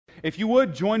if you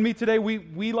would, join me today.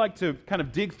 We like to kind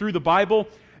of dig through the Bible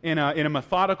in a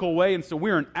methodical way, and so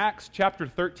we're in Acts chapter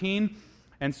 13,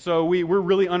 and so we're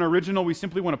really unoriginal. We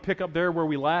simply want to pick up there where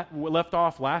we left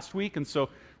off last week, and so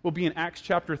we'll be in Acts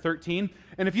chapter 13.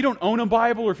 And if you don't own a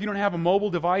Bible, or if you don't have a mobile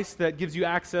device that gives you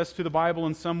access to the Bible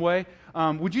in some way,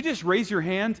 would you just raise your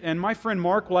hand, and my friend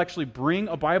Mark will actually bring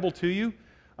a Bible to you.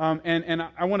 And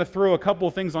I want to throw a couple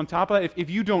of things on top of that.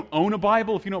 If you don't own a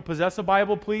Bible, if you don't possess a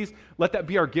Bible, please let that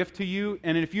be our gift to you.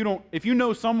 And if you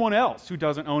know someone else who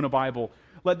doesn't own a Bible,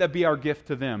 let that be our gift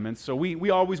to them. And so we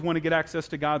always want to get access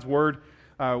to God's Word.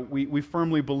 We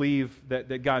firmly believe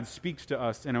that God speaks to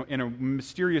us in a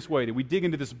mysterious way, that we dig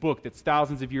into this book that's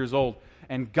thousands of years old,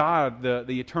 and God,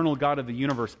 the eternal God of the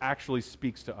universe, actually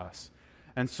speaks to us.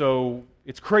 And so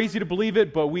it's crazy to believe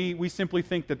it, but we simply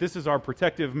think that this is our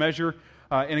protective measure.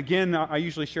 And again, I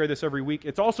usually share this every week.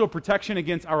 It's also a protection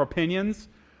against our opinions.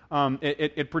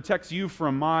 It protects you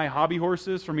from my hobby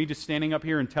horses, from me just standing up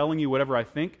here and telling you whatever I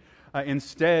think.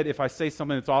 Instead, if I say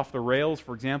something that's off the rails,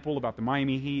 for example, about the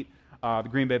Miami Heat, the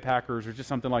Green Bay Packers, or just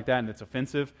something like that, and it's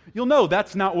offensive, you'll know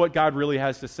that's not what God really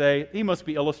has to say. He must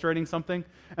be illustrating something.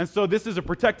 And so this is a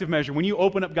protective measure. When you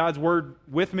open up God's Word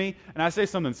with me, and I say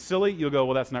something silly, you'll go,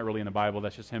 well, that's not really in the Bible.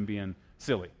 That's just him being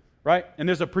silly. Right? And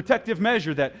there's a protective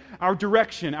measure that our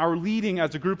direction, our leading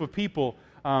as a group of people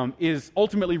is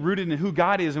ultimately rooted in who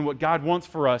God is and what God wants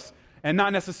for us, and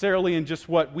not necessarily in just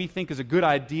what we think is a good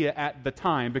idea at the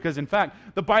time. Because in fact,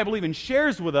 the Bible even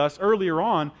shares with us earlier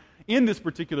on in this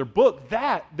particular book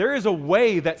that there is a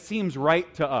way that seems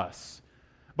right to us.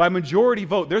 By majority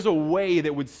vote, there's a way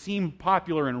that would seem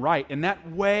popular and right, and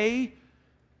that way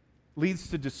leads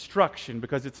to destruction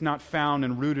because it's not found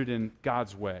and rooted in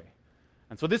God's way.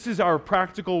 And so this is our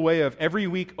practical way of every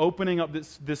week opening up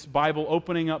this Bible,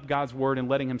 opening up God's Word and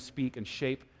letting Him speak and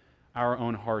shape our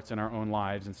own hearts and our own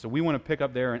lives. And so we want to pick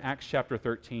up there in Acts chapter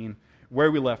 13,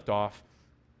 where we left off.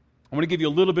 I want to give you a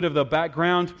little bit of the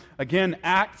background. Again,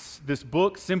 Acts, this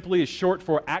book, simply is short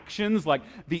for actions, like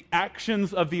the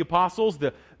actions of the apostles.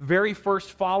 The very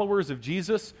first followers of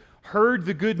Jesus heard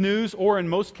the good news, or in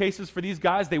most cases for these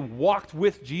guys, they walked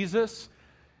with Jesus,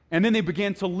 and then they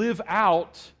began to live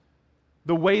out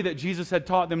the way that Jesus had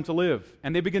taught them to live.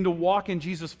 And they begin to walk in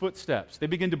Jesus' footsteps. They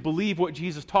begin to believe what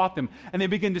Jesus taught them. And they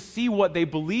begin to see what they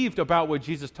believed about what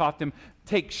Jesus taught them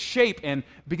take shape and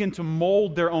begin to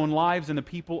mold their own lives and the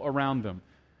people around them.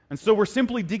 And so we're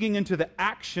simply digging into the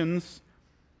actions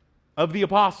of the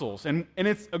apostles. And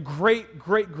it's a great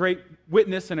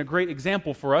witness and a great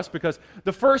example for us, because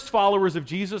the first followers of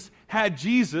Jesus had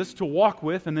Jesus to walk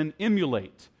with and then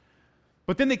emulate.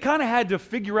 But then they kind of had to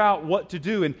figure out what to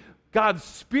do, and God's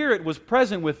Spirit was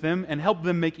present with them and helped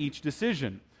them make each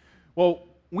decision. Well,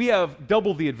 we have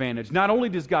double the advantage. Not only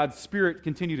does God's Spirit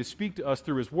continue to speak to us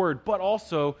through His Word, but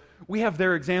also we have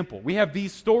their example. We have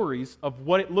these stories of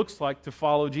what it looks like to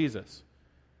follow Jesus.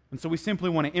 And so we simply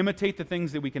want to imitate the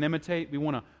things that we can imitate. We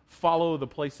want to follow the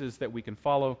places that we can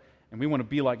follow, and we want to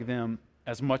be like them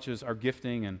as much as our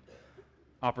gifting and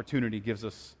opportunity gives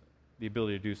us the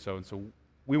ability to do so. And so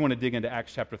we want to dig into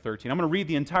Acts chapter 13. I'm going to read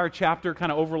the entire chapter,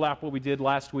 kind of overlap what we did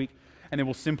last week, and then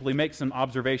we'll simply make some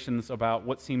observations about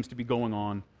what seems to be going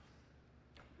on.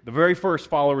 The very first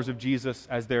followers of Jesus,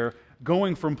 as they're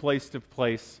going from place to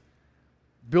place,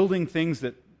 building things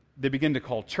that they begin to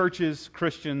call churches,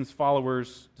 Christians,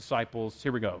 followers, disciples.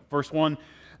 Here we go. Verse 1.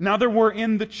 Now there were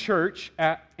in the church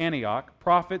at Antioch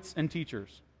prophets and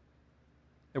teachers.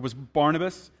 There was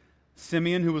Barnabas,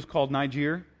 Simeon, who was called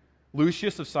Niger,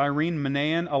 Lucius of Cyrene,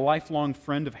 Manaen, a lifelong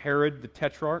friend of Herod the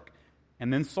Tetrarch,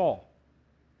 and then Saul.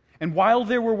 And while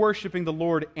they were worshiping the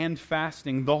Lord and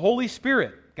fasting, the Holy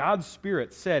Spirit, God's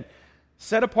Spirit, said,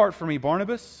 "Set apart for me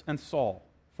Barnabas and Saul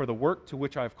for the work to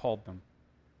which I have called them."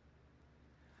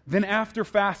 Then after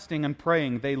fasting and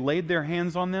praying, they laid their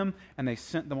hands on them and they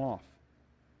sent them off.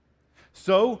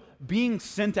 So, being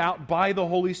sent out by the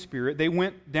Holy Spirit, they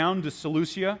went down to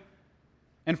Seleucia,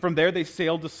 and from there they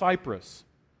sailed to Cyprus.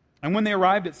 And when they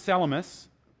arrived at Salamis,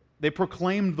 they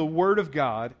proclaimed the word of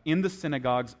God in the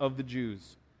synagogues of the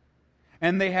Jews.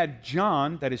 And they had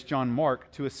John, that is John Mark,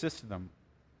 to assist them.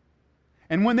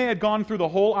 And when they had gone through the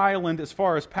whole island as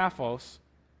far as Paphos,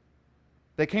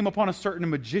 they came upon a certain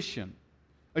magician,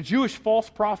 a Jewish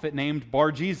false prophet named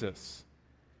Bar-Jesus.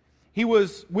 He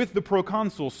was with the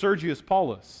proconsul Sergius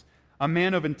Paulus, a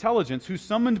man of intelligence, who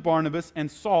summoned Barnabas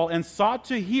and Saul and sought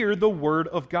to hear the word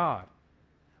of God.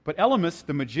 But Elymas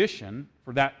the magician,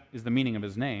 for that is the meaning of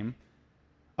his name,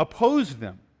 opposed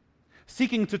them,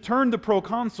 seeking to turn the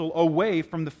proconsul away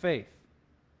from the faith.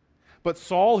 But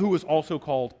Saul, who was also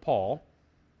called Paul,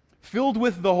 filled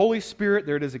with the Holy Spirit,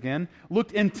 there it is again,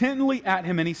 looked intently at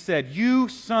him, and he said, "You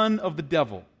son of the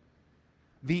devil,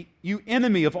 you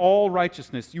enemy of all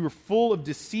righteousness, you are full of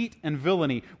deceit and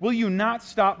villainy. Will you not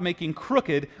stop making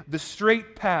crooked the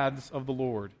straight paths of the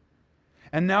Lord?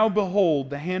 And now behold,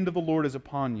 the hand of the Lord is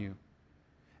upon you,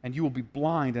 and you will be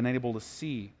blind and unable to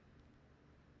see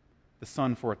the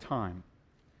sun for a time."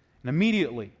 And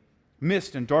immediately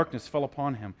mist and darkness fell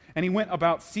upon him, and he went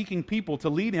about seeking people to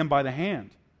lead him by the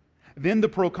hand. Then the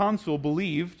proconsul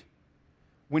believed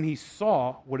when he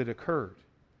saw what had occurred,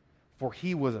 for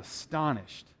he was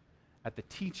astonished at the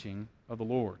teaching of the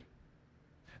Lord.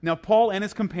 Now Paul and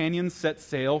his companions set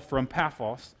sail from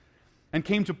Paphos and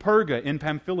came to Perga in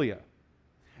Pamphylia.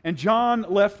 And John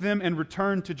left them and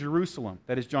returned to Jerusalem,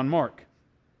 that is John Mark.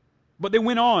 But they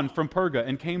went on from Perga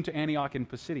and came to Antioch in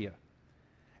Pisidia.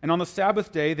 And on the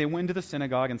Sabbath day they went into the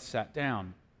synagogue and sat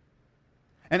down.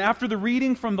 And after the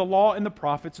reading from the law and the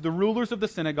prophets, the rulers of the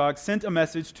synagogue sent a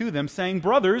message to them, saying,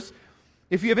 "Brothers,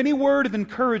 if you have any word of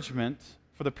encouragement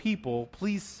for the people,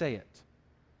 please say it."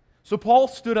 So Paul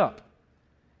stood up,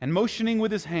 and motioning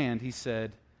with his hand, he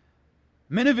said,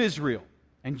 "Men of Israel,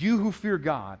 and you who fear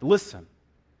God, listen.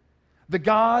 The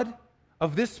God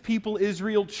of this people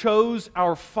Israel chose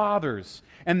our fathers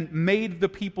and made the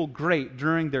people great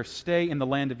during their stay in the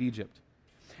land of Egypt.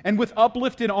 And with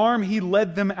uplifted arm he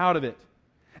led them out of it.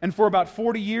 And for about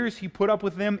 40 years he put up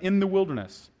with them in the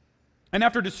wilderness. And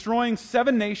after destroying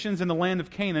 7 nations in the land of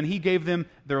Canaan, he gave them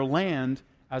their land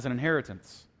as an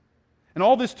inheritance. And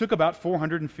all this took about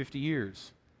 450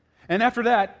 years. And after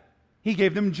that, he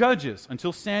gave them judges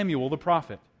until Samuel the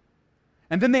prophet.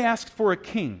 And then they asked for a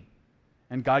king.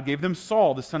 And God gave them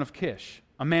Saul, the son of Kish,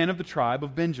 a man of the tribe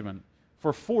of Benjamin,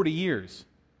 for 40 years.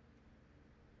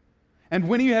 And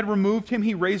when he had removed him,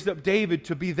 he raised up David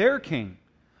to be their king,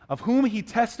 of whom he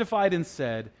testified and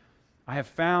said, I have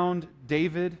found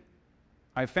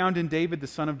in David the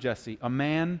son of Jesse, a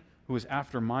man who is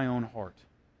after my own heart,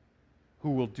 who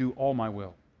will do all my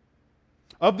will.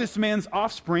 Of this man's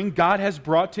offspring, God has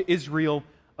brought to Israel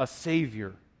a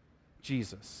Savior,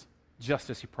 Jesus, just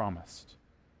as he promised.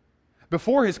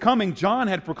 Before his coming, John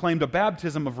had proclaimed a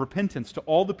baptism of repentance to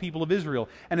all the people of Israel.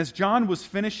 And as John was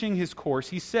finishing his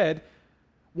course, he said,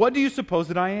 What do you suppose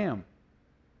that I am?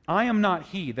 I am not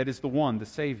he that is the one, the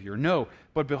Savior. No,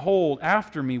 but behold,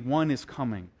 after me one is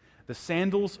coming, the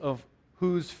sandals of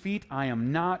whose feet I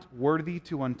am not worthy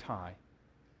to untie.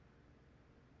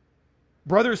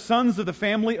 Brothers, sons of the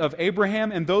family of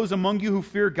Abraham, and those among you who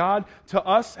fear God, to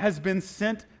us has been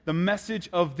sent the message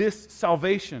of this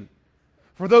salvation.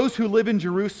 For those who live in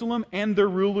Jerusalem and their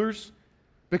rulers,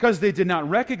 because they did not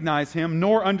recognize him,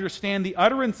 nor understand the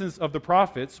utterances of the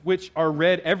prophets, which are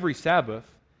read every Sabbath,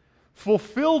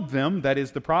 fulfilled them, that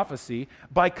is the prophecy,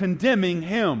 by condemning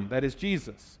him, that is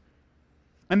Jesus.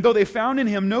 And though they found in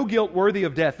him no guilt worthy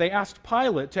of death, they asked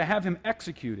Pilate to have him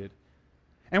executed.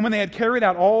 And when they had carried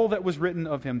out all that was written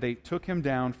of him, they took him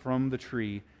down from the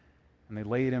tree, and they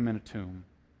laid him in a tomb.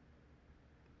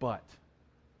 But,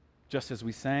 just as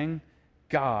we sang,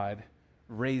 God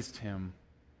raised him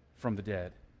from the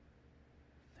dead.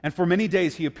 And for many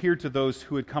days he appeared to those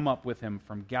who had come up with him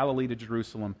from Galilee to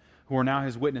Jerusalem, who are now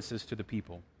his witnesses to the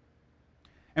people.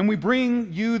 And we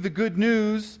bring you the good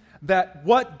news that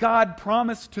what God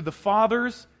promised to the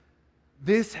fathers,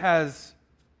 this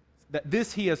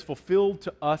he has fulfilled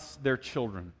to us, their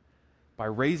children, by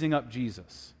raising up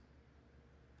Jesus.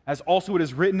 As also it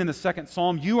is written in the 2nd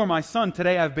Psalm, You are my son,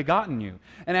 today I have begotten you.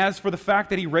 And as for the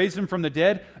fact that he raised him from the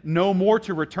dead, no more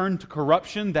to return to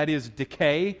corruption, that is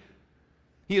decay,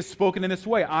 he has spoken in this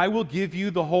way, I will give you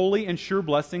the holy and sure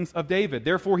blessings of David.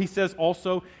 Therefore he says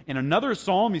also in another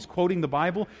psalm, he's quoting the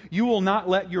Bible, You will not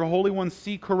let your Holy One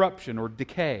see corruption or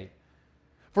decay.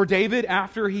 For David,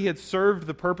 after he had served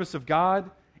the purpose of God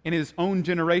in his own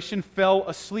generation, fell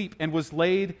asleep and was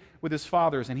laid with his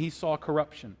fathers, and he saw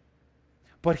corruption.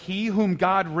 But he whom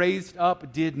God raised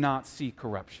up did not see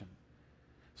corruption.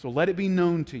 So let it be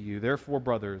known to you, therefore,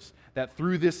 brothers, that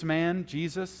through this man,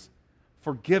 Jesus,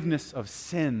 forgiveness of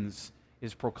sins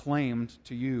is proclaimed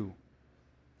to you.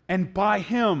 And by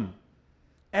him,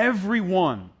 every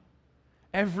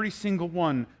single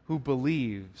one who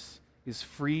believes is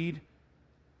freed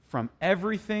from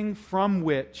everything from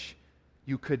which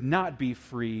you could not be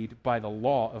freed by the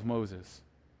law of Moses.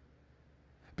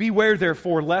 Beware,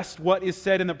 therefore, lest what is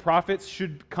said in the prophets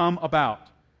should come about.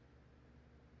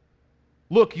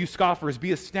 Look, you scoffers,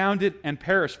 be astounded and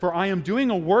perish, for I am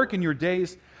doing a work in your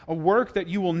days, a work that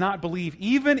you will not believe,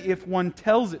 even if one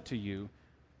tells it to you.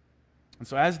 And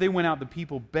so as they went out, the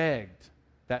people begged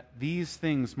that these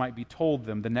things might be told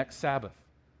them the next Sabbath.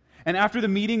 And after the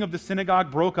meeting of the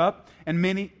synagogue broke up, and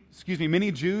many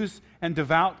Jews and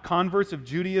devout converts of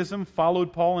Judaism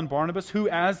followed Paul and Barnabas, who,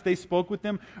 as they spoke with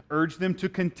them, urged them to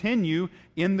continue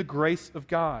in the grace of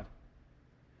God.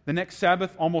 The next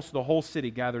Sabbath, almost the whole city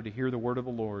gathered to hear the word of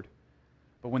the Lord.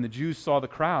 But when the Jews saw the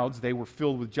crowds, they were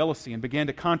filled with jealousy and began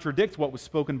to contradict what was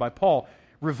spoken by Paul,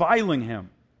 reviling him.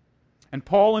 And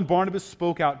Paul and Barnabas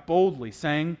spoke out boldly,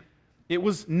 saying, "It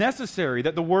was necessary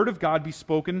that the word of God be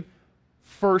spoken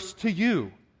first to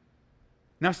you.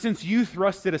 Now, since you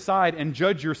thrust it aside and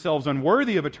judge yourselves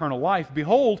unworthy of eternal life,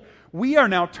 behold, we are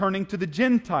now turning to the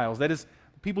Gentiles," that is,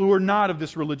 people who are not of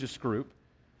this religious group.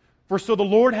 "For so the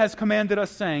Lord has commanded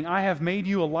us, saying, I have made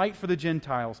you a light for the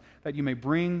Gentiles, that you may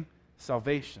bring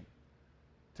salvation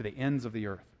to the ends of the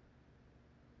earth."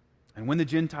 And when the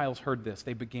Gentiles heard this,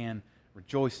 they began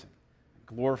rejoicing,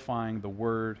 glorifying the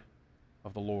word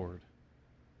of the Lord.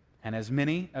 And as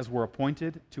many as were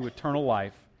appointed to eternal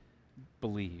life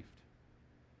believed.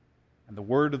 And the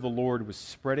word of the Lord was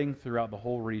spreading throughout the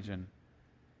whole region.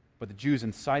 But the Jews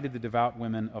incited the devout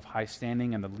women of high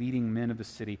standing and the leading men of the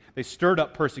city. They stirred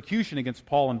up persecution against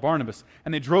Paul and Barnabas,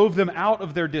 and they drove them out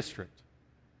of their district.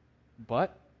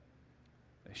 But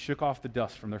they shook off the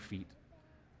dust from their feet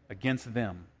against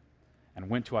them and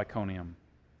went to Iconium.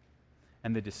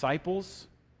 And the disciples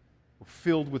were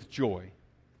filled with joy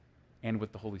and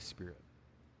with the Holy Spirit.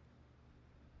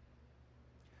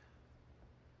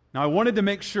 Now, I wanted to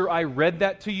make sure I read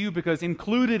that to you because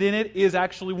included in it is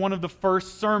actually one of the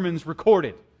first sermons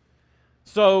recorded.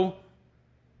 So,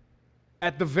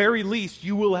 at the very least,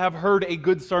 you will have heard a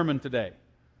good sermon today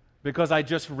because I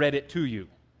just read it to you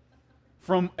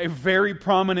from a very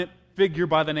prominent figure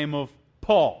by the name of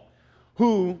Paul,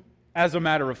 who, as a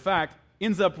matter of fact,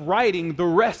 ends up writing the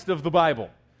rest of the Bible.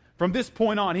 From this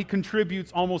point on, he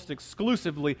contributes almost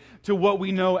exclusively to what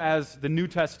we know as the New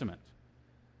Testament.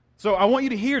 So I want you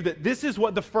to hear that this is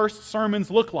what the first sermons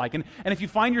look like. And if you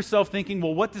find yourself thinking,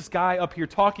 well, what this guy up here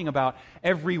talking about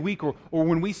every week, or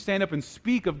when we stand up and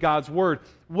speak of God's Word,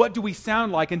 what do we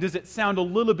sound like? And does it sound a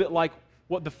little bit like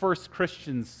what the first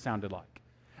Christians sounded like?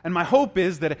 And my hope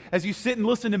is that as you sit and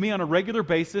listen to me on a regular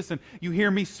basis and you hear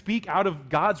me speak out of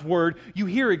God's Word, you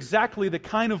hear exactly the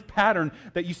kind of pattern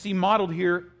that you see modeled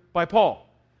here by Paul.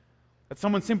 That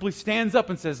someone simply stands up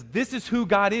and says, this is who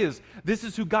God is. This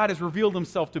is who God has revealed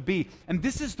Himself to be. And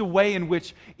this is the way in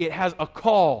which it has a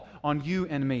call on you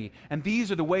and me. And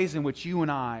these are the ways in which you and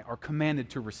I are commanded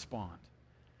to respond.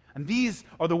 And these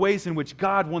are the ways in which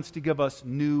God wants to give us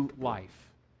new life.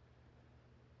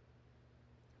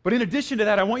 But in addition to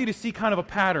that, I want you to see kind of a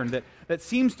pattern that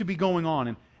seems to be going on,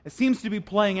 and it seems to be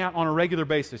playing out on a regular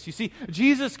basis. You see,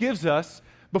 Jesus gives us,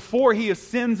 before He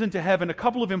ascends into heaven, a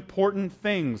couple of important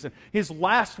things. His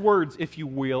last words, if you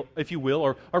will,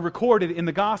 are recorded in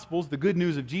the Gospels, the good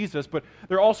news of Jesus, but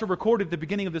they're also recorded at the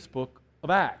beginning of this book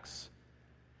of Acts.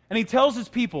 And He tells His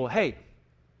people, hey,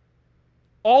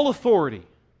 all authority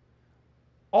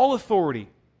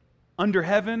under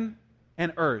heaven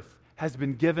and earth has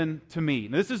been given to me.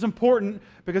 Now, this is important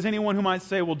because anyone who might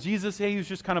say, well, Jesus, he was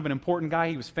just kind of an important guy.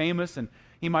 He was famous and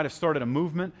he might have started a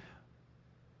movement.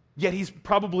 Yet he's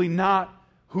probably not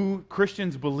who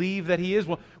Christians believe that he is.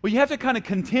 Well, you have to kind of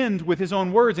contend with his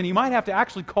own words, and you might have to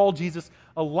actually call Jesus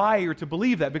a liar to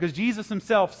believe that, because Jesus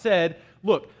Himself said,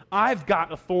 look, I've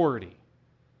got authority.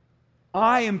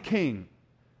 I am king.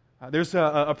 There's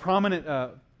a prominent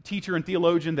teacher and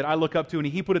theologian that I look up to, and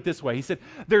he put it this way. He said,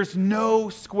 there's no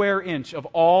square inch of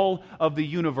all of the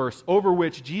universe over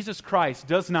which Jesus Christ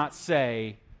does not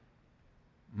say,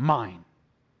 mine.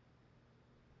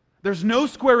 There's no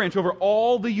square inch over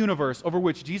all the universe over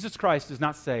which Jesus Christ does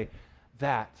not say,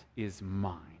 that is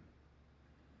mine.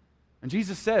 And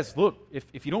Jesus says, look,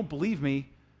 if you don't believe me,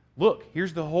 look,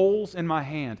 here's the holes in my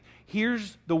hand.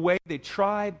 Here's the way they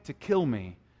tried to kill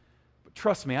me. But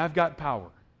trust me, I've got power.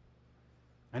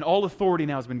 And all authority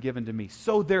now has been given to me.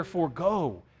 So therefore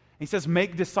go. He says,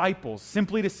 make disciples,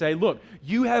 simply to say, look,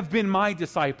 you have been my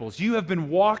disciples. You have been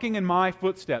walking in my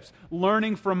footsteps,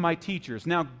 learning from my teachers.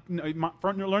 Now,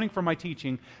 learning from my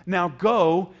teaching. Now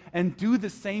go and do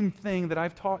the same thing that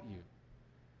I've taught you.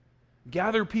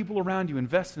 Gather people around you,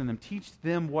 invest in them, teach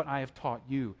them what I have taught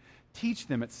you. Teach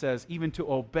them, it says, even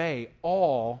to obey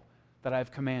all that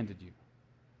I've commanded you.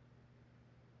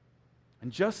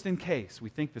 And just in case we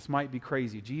think this might be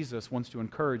crazy, Jesus wants to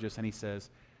encourage us, and He says,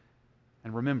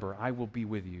 and remember, I will be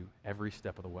with you every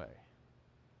step of the way.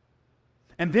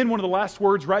 And then one of the last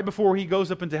words right before He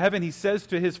goes up into heaven, He says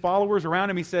to His followers around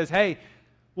Him, He says, hey,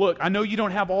 look, I know you don't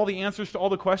have all the answers to all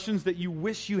the questions that you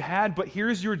wish you had, but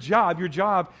here's your job. Your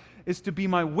job is to be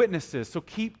my witnesses. So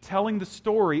keep telling the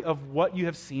story of what you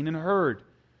have seen and heard.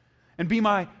 and be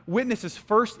my witnesses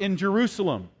first in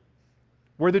Jerusalem,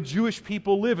 where the Jewish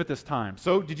people live at this time.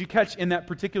 So, did you catch in that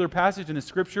particular passage in the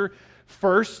Scripture?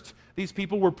 First, these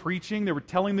people were preaching, they were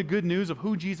telling the good news of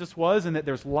who Jesus was and that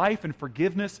there's life and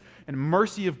forgiveness and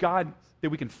mercy of God that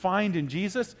we can find in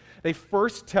Jesus. They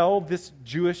first tell this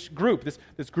Jewish group,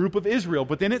 this group of Israel.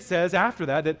 But then it says after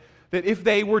that if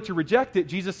they were to reject it,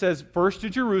 Jesus says first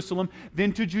to Jerusalem,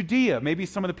 then to Judea, maybe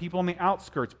some of the people on the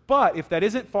outskirts. But if that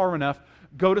isn't far enough,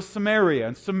 go to Samaria.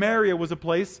 And Samaria was a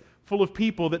place full of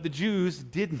people that the Jews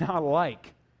did not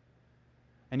like.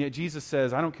 And yet Jesus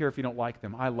says, I don't care if you don't like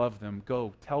them. I love them.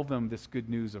 Go, tell them this good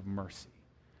news of mercy.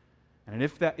 And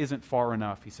if that isn't far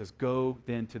enough, he says, go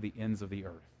then to the ends of the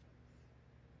earth.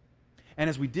 And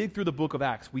as we dig through the book of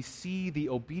Acts, we see the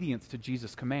obedience to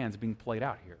Jesus' commands being played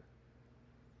out here.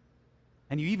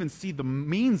 And you even see the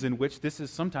means in which this is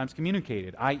sometimes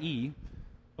communicated, i.e.,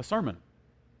 a sermon.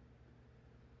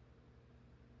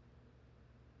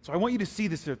 So I want you to see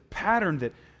this pattern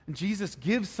that Jesus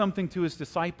gives something to his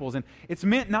disciples, and it's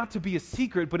meant not to be a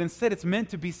secret, but instead it's meant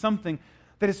to be something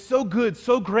that is so good,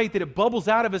 so great, that it bubbles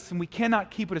out of us and we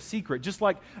cannot keep it a secret. Just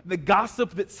like the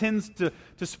gossip that tends to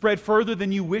spread further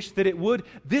than you wish that it would,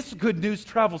 this good news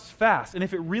travels fast. And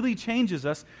if it really changes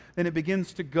us, then it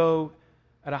begins to go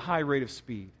at a high rate of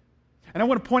speed. And I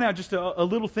want to point out just a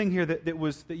little thing here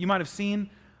that you might have seen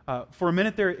for a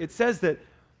minute there. It says that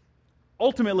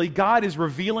ultimately God is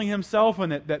revealing himself,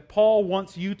 and that Paul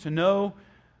wants you to know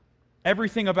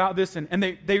everything about this. And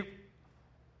they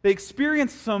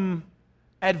experience some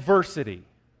adversity,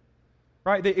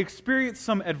 right? They experience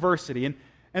some adversity.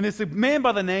 And this man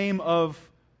by the name of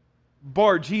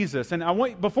Bar-Jesus,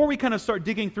 and before we kind of start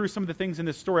digging through some of the things in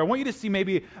this story, I want you to see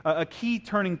maybe a key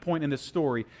turning point in this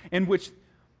story in which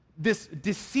this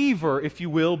deceiver, if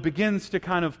you will, begins to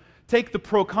kind of take the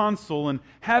proconsul and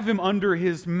have him under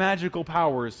his magical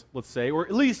powers, let's say, or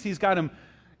at least he's got him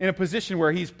in a position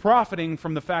where he's profiting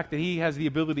from the fact that he has the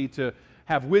ability to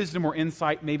have wisdom or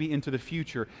insight maybe into the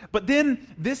future. But then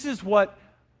this is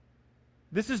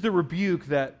the rebuke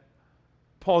that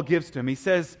Paul gives to him. He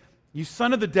says, you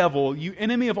son of the devil, you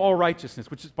enemy of all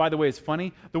righteousness, which is, by the way, is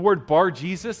funny. The word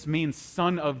Bar-Jesus means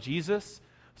son of Jesus.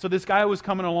 So this guy was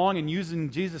coming along and using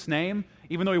Jesus' name,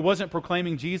 even though he wasn't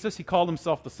proclaiming Jesus, he called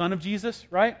himself the son of Jesus,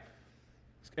 right?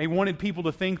 He wanted people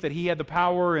to think that he had the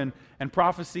power and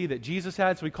prophecy that Jesus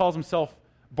had, so he calls himself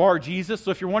Bar-Jesus.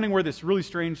 So if you're wondering where this really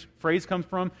strange phrase comes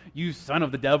from, you son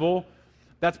of the devil,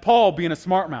 that's Paul being a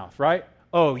smart mouth, right?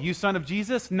 Oh, you son of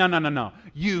Jesus? No.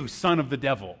 You son of the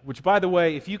devil. Which, by the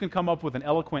way, if you can come up with an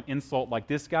eloquent insult like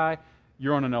this guy,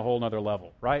 you're on a whole nother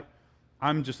level, right?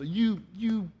 I'm just, you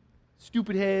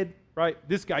stupid head, right?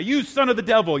 This guy, you son of the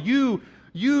devil,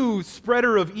 you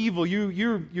spreader of evil,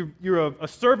 you're a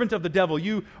servant of the devil,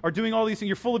 you are doing all these things,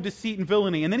 you're full of deceit and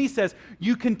villainy. And then he says,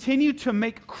 you continue to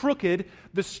make crooked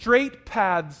the straight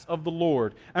paths of the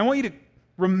Lord. And I want you to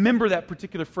remember that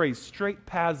particular phrase, straight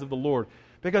paths of the Lord,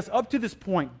 because up to this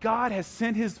point, God has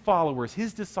sent his followers,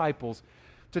 his disciples,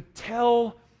 to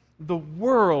tell the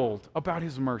world about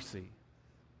his mercy.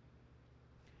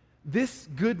 This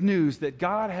good news that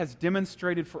God has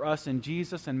demonstrated for us in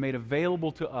Jesus and made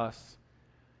available to us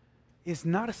is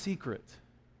not a secret.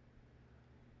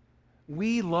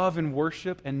 We love and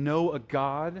worship and know a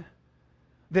God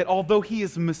that although he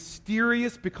is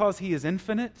mysterious because he is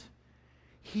infinite,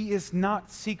 he is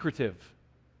not secretive.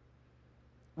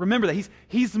 Remember that.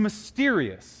 He's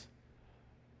mysterious.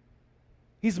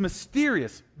 He's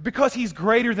mysterious because he's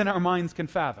greater than our minds can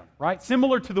fathom, right?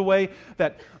 Similar to the way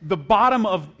that the bottom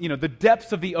of, the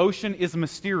depths of the ocean is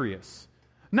mysterious.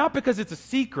 Not because it's a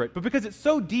secret, but because it's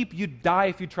so deep you'd die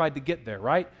if you tried to get there,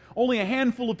 right? Only a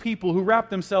handful of people who wrap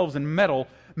themselves in metal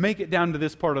make it down to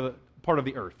this part of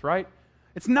the earth, right?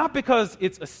 It's not because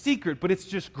it's a secret, but it's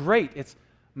just great. It's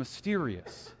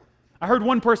mysterious. I heard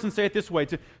one person say it this way,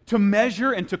 to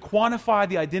measure and to quantify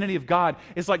the identity of God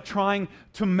is like trying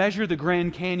to measure the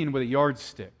Grand Canyon with a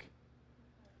yardstick.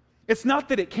 It's not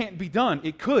that it can't be done.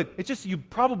 It could. It's just you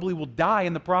probably will die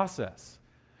in the process.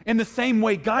 In the same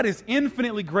way, God is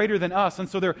infinitely greater than us, and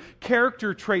so there are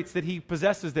character traits that he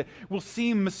possesses that will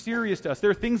seem mysterious to us.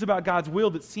 There are things about God's will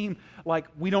that seem like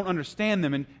we don't understand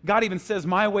them, and God even says,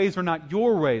 my ways are not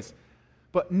your ways.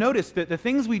 But notice that the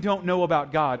things we don't know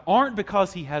about God aren't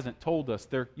because he hasn't told us.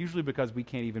 They're usually because we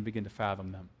can't even begin to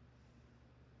fathom them.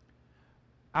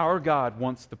 Our God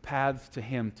wants the paths to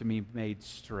him to be made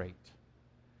straight.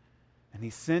 And he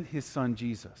sent his son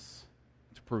Jesus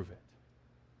to prove it.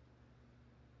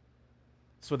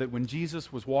 So that when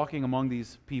Jesus was walking among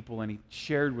these people and he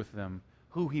shared with them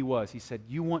who he was, he said,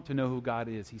 you want to know who God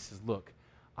is? He says, look,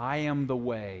 I am the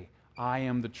way, I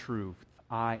am the truth,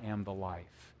 I am the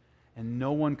life, and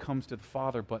no one comes to the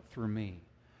Father but through me.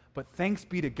 But thanks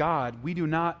be to God, we do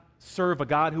not serve a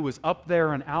God who is up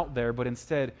there and out there, but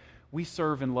instead we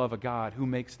serve and love a God who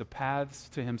makes the paths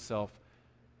to himself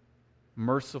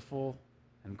merciful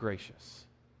and gracious.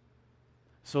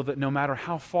 So that no matter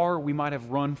how far we might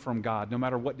have run from God, no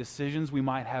matter what decisions we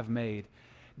might have made,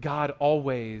 God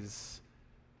always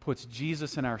puts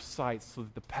Jesus in our sights so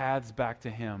that the paths back to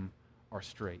him are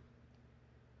straight.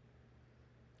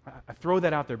 I throw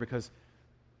that out there because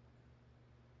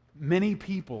many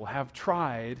people have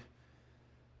tried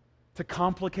to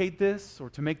complicate this or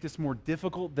to make this more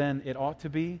difficult than it ought to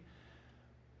be.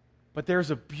 But there's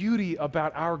a beauty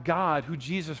about our God who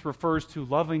Jesus refers to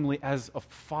lovingly as a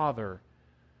Father.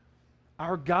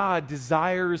 Our God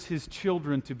desires his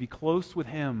children to be close with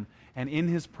him and in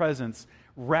his presence,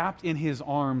 wrapped in his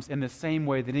arms in the same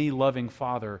way that any loving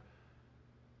father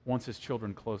wants his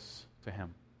children close to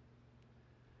him.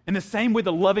 In the same way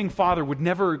the loving father would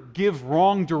never give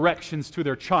wrong directions to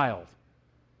their child.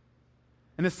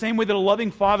 In the same way that a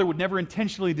loving father would never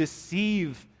intentionally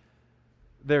deceive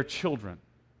their children.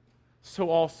 So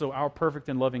also our perfect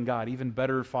and loving God, even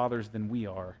better fathers than we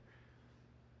are,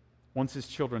 wants his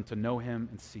children to know him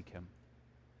and seek him.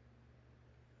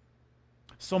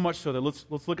 So much so that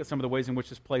let's look at some of the ways in which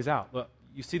this plays out. Look,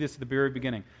 you see this at the very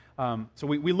beginning. So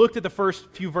we looked at the first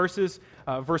few verses,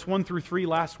 verse 1 through 3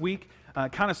 last week.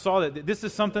 Kind of saw that this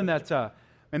is something that,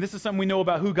 and this is something we know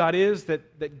about who God is,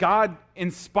 that God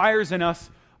inspires in us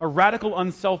a radical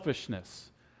unselfishness.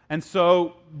 And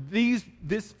so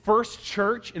this first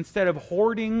church, instead of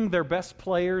hoarding their best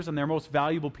players and their most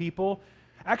valuable people,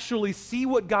 actually see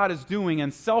what God is doing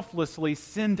and selflessly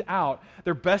send out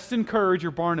their best encourager,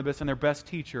 Barnabas, and their best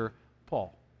teacher,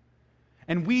 Paul.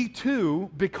 And we too,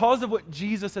 because of what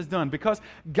Jesus has done, because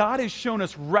God has shown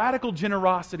us radical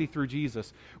generosity through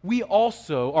Jesus, we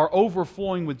also are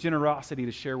overflowing with generosity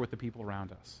to share with the people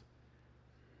around us.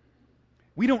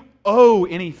 We don't owe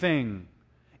anything.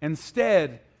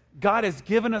 Instead, God has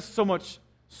given us so much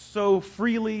so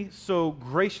freely, so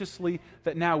graciously,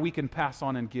 that now we can pass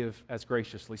on and give as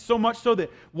graciously. So much so that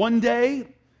one day,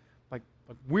 like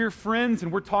we're friends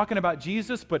and we're talking about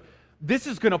Jesus, but this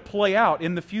is going to play out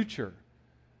in the future.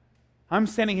 I'm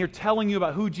standing here telling you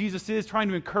about who Jesus is, trying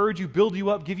to encourage you, build you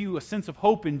up, give you a sense of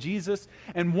hope in Jesus,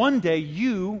 and one day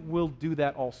you will do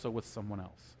that also with someone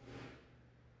else.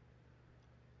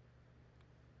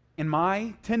 And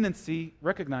my tendency,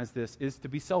 recognize this, is to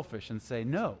be selfish and say,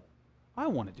 no, I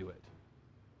want to do it.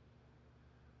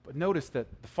 But notice that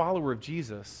the follower of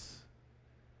Jesus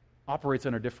operates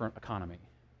in a different economy.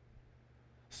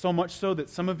 So much so that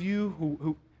some of you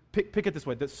who pick it this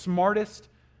way, the smartest,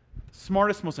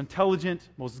 most intelligent,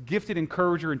 most gifted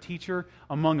encourager and teacher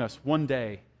among us, one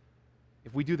day,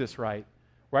 if we do this right,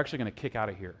 we're actually going to kick out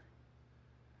of here.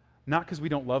 Not because we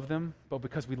don't love them, but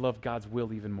because we love God's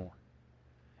will even more.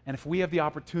 And if we have the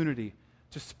opportunity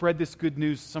to spread this good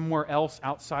news somewhere else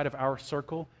outside of our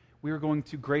circle, we are going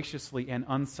to graciously and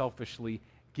unselfishly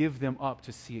give them up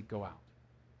to see it go out.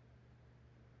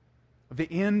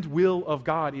 The end will of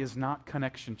God is not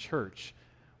Connection Church.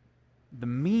 The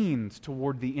means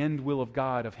toward the end will of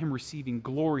God, of Him receiving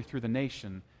glory through the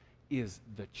nation, is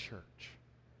the church.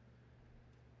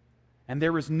 And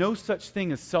there is no such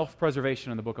thing as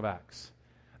self-preservation in the book of Acts.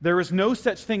 There is no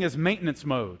such thing as maintenance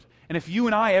mode. And if you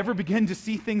and I ever begin to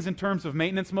see things in terms of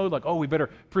maintenance mode, like, oh, we better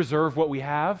preserve what we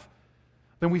have,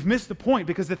 then we've missed the point,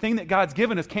 because the thing that God's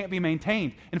given us can't be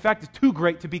maintained. In fact, it's too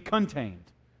great to be contained.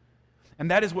 And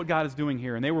that is what God is doing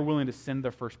here, and they were willing to send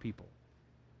their first people.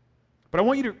 But I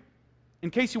want you to,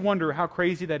 in case you wonder how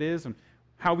crazy that is and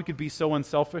how we could be so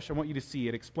unselfish, I want you to see it.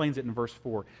 It explains it in verse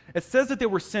 4. It says that they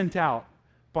were sent out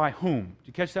by whom? Did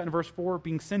you catch that in verse 4?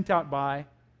 Being sent out by,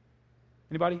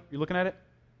 anybody? You looking at it?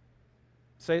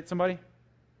 Say it, somebody.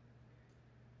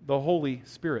 The Holy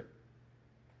Spirit.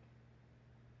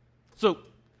 So,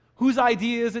 whose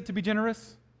idea is it to be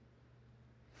generous?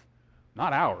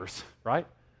 Not ours, right?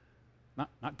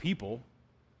 Not people.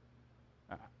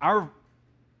 Our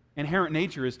inherent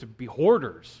nature is to be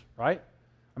hoarders, right?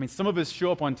 I mean, some of us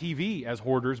show up on TV as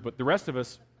hoarders, but the rest of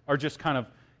us are just kind of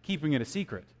keeping it a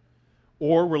secret.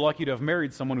 Or we're lucky to have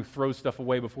married someone who throws stuff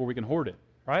away before we can hoard it,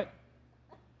 right?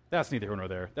 That's neither here nor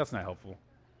there. That's not helpful.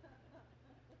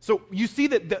 So you see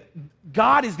that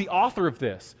God is the author of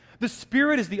this. The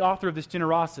Spirit is the author of this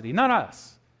generosity, not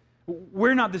us.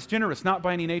 We're not this generous, not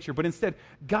by any nature, but instead,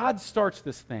 God starts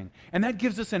this thing. And that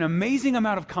gives us an amazing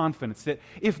amount of confidence that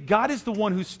if God is the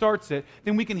one who starts it,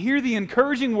 then we can hear the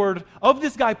encouraging word of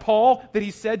this guy, Paul, that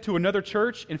he said to another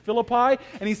church in Philippi.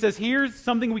 And he says, here's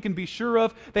something we can be sure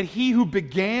of, that he who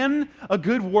began a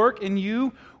good work in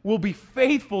you will be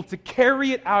faithful to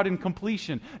carry it out in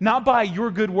completion, not by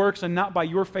your good works and not by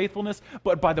your faithfulness,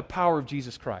 but by the power of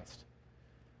Jesus Christ.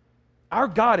 Our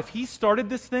God, if He started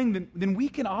this thing, then we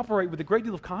can operate with a great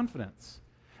deal of confidence.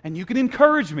 And you can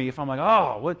encourage me if I'm like,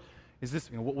 oh, what is this?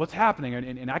 What's happening?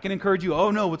 And I can encourage you,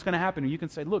 oh no, what's going to happen? And you can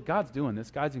say, look, God's doing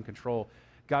this. God's in control.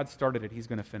 God started it. He's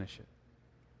going to finish it.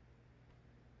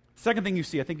 Second thing you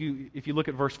see, I think if you look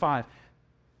at verse 5,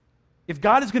 if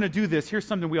God is going to do this, here's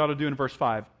something we ought to do in verse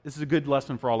 5. This is a good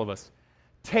lesson for all of us.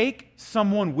 Take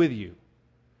someone with you.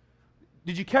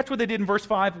 Did you catch what they did in verse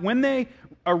 5? When they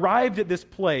arrived at this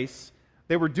place,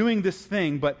 they were doing this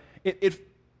thing, but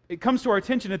it comes to our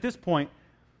attention at this point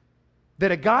that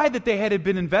a guy that they had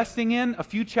been investing in a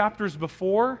few chapters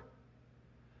before,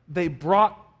 they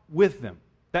brought with them.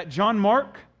 That John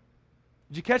Mark,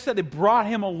 did you catch that? They brought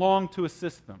him along to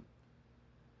assist them.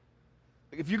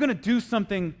 If you're going to do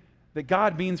something that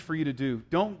God means for you to do,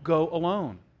 don't go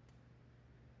alone.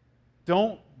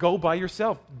 Don't go by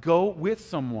yourself. Go with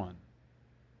someone.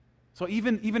 So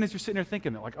even as you're sitting there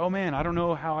thinking, like, oh man, I don't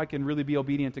know how I can really be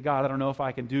obedient to God. I don't know if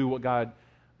I can do what God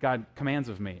commands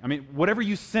of me. I mean, whatever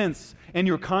you sense in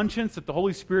your conscience that the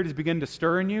Holy Spirit is beginning to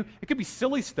stir in you, it could be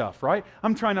silly stuff, right?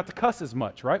 I'm trying not to cuss as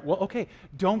much, right? Well, okay,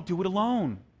 don't do it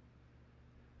alone.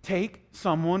 Take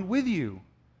someone with you.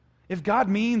 If God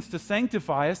means to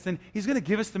sanctify us, then He's going to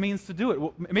give us the means to do it.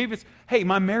 Well, maybe it's, hey,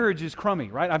 my marriage is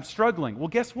crummy, right? I'm struggling. Well,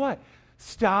 guess what?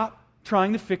 Stop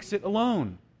trying to fix it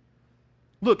alone.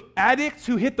 Look, addicts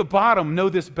who hit the bottom know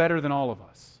this better than all of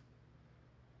us.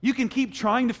 You can keep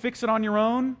trying to fix it on your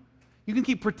own. You can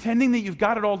keep pretending that you've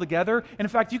got it all together. And in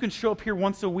fact, you can show up here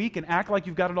once a week and act like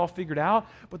you've got it all figured out.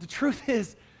 But the truth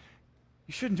is,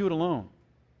 you shouldn't do it alone.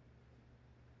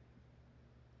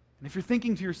 And if you're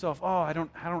thinking to yourself, oh, I don't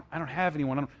have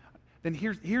anyone, then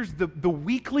here's the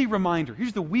weekly reminder.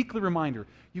 Here's the weekly reminder.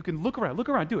 You can look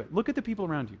around, do it. Look at the people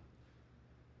around you.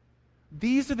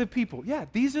 These are the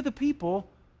people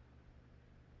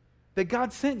that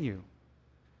God sent you.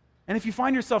 And if you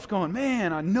find yourself going,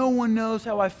 man, no one knows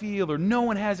how I feel, or no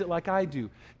one has it like I do,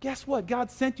 guess what?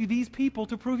 God sent you these people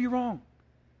to prove you wrong.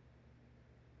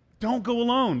 Don't go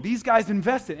alone. These guys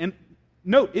invested. And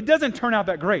note, it doesn't turn out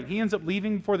that great. He ends up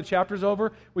leaving before the chapter's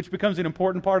over, which becomes an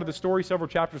important part of the story several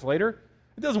chapters later.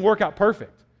 It doesn't work out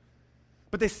perfect.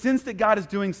 But they sense that God is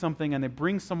doing something, and they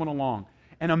bring someone along.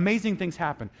 And amazing things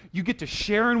happen. You get to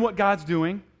share in what God's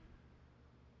doing,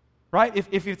 right?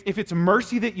 If it's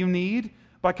mercy that you need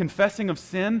by confessing of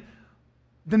sin,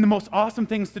 then the most awesome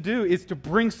things to do is to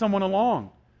bring someone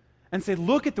along and say,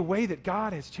 look at the way that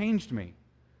God has changed me.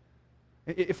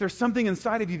 If there's something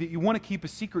inside of you that you want to keep a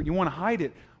secret, you want to hide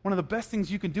it, one of the best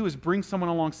things you can do is bring someone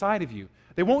alongside of you.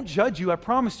 They won't judge you, I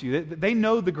promise you. They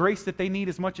know the grace that they need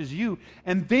as much as you.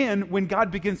 And then when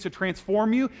God begins to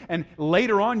transform you, and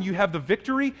later on you have the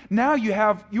victory, now you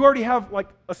already have like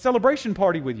a celebration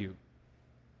party with you.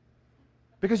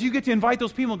 Because you get to invite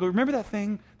those people and go, remember that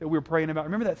thing that we were praying about?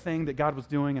 Remember that thing that God was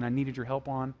doing and I needed your help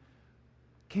on?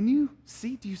 Do you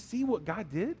see what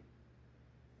God did?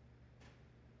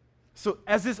 So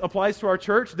as this applies to our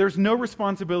church, there's no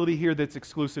responsibility here that's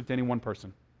exclusive to any one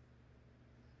person.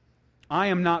 I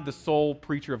am not the sole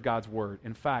preacher of God's word.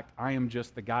 In fact, I am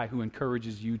just the guy who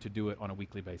encourages you to do it on a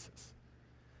weekly basis.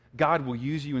 God will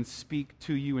use you and speak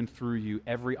to you and through you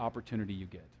every opportunity you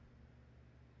get.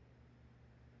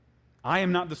 I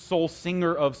am not the sole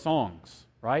singer of songs,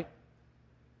 right?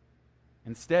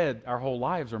 Instead, our whole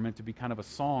lives are meant to be kind of a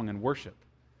song and worship.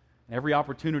 And every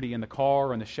opportunity in the car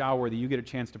or in the shower that you get a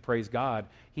chance to praise God,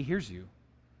 He hears you.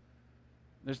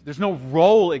 There's no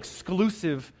role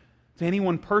exclusive to any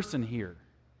one person here.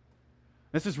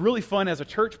 This is really fun as a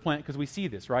church plant because we see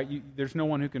this, right? There's no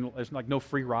one there's like no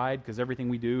free ride because everything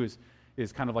we do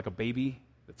is kind of like a baby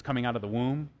that's coming out of the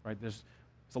womb, right? There's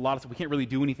a lot of stuff. We can't really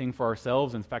do anything for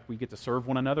ourselves. In fact, we get to serve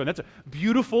one another. And that's a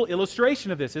beautiful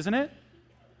illustration of this, isn't it?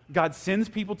 God sends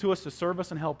people to us to serve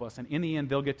us and help us, and in the end,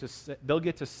 they'll get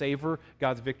to savor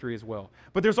God's victory as well.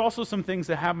 But there's also some things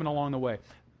that happen along the way.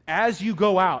 As you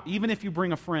go out, even if you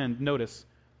bring a friend, notice,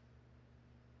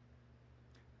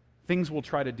 things will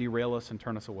try to derail us and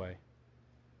turn us away.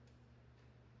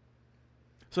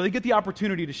 So they get the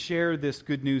opportunity to share this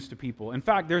good news to people. In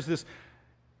fact, there's this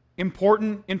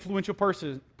important, influential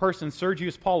person,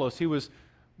 Sergius Paulus, who was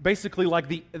basically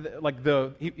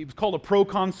he was called a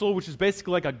proconsul, which is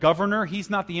basically like a governor. He's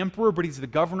not the emperor, but he's the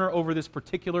governor over this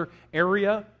particular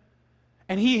area.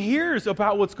 And he hears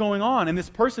about what's going on, and this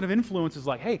person of influence is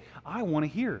like, hey, I want to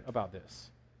hear about this.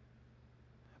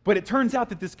 But it turns out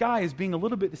that this guy is being a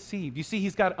little bit deceived. You see,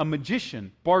 he's got a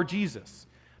magician, Bar Jesus.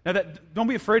 Now, don't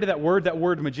be afraid of that word. That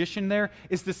word magician there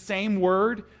is the same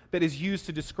word that is used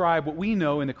to describe what we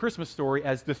know in the Christmas story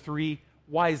as the three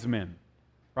wise men,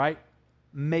 right?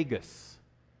 Magus,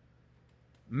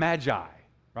 magi,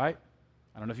 right?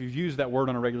 I don't know if you've used that word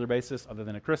on a regular basis other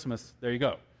than at Christmas. There you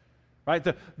go. Right?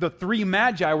 The three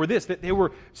magi were this, that they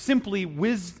were simply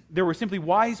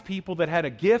wise people that had a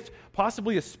gift,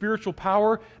 possibly a spiritual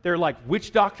power. They're like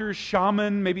witch doctors,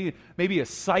 shaman, maybe a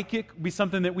psychic would be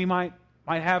something that we might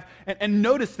have. And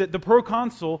notice that the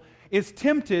proconsul is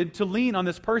tempted to lean on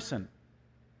this person.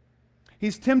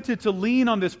 He's tempted to lean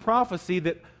on this prophecy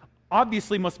that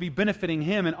obviously must be benefiting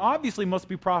him and obviously must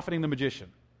be profiting the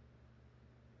magician.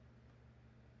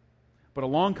 But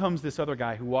along comes this other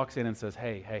guy who walks in and says,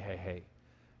 hey,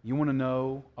 you want to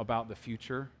know about the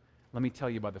future? Let me tell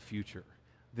you about the future.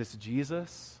 This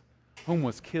Jesus, whom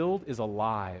was killed, is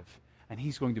alive, and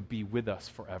he's going to be with us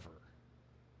forever.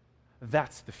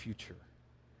 That's the future.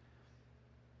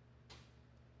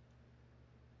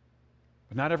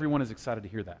 But not everyone is excited to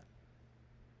hear that.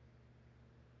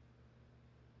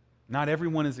 Not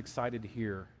everyone is excited to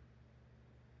hear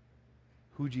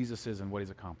who Jesus is and what he's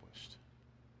accomplished.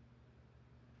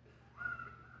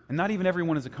 And not even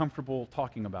everyone is comfortable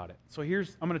talking about it. So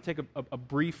I'm going to take a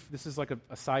brief, this is like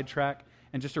a sidetrack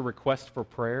and just a request for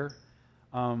prayer.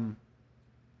 I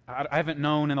haven't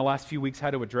known in the last few weeks how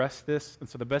to address this, and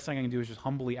so the best thing I can do is just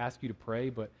humbly ask you to pray.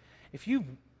 But if you've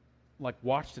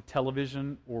watched the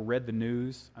television or read the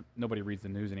news, nobody reads the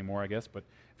news anymore, I guess, but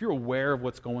if you're aware of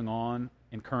what's going on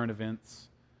in current events,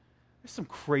 there's some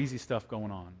crazy stuff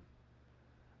going on.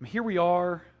 I mean, here we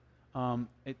are.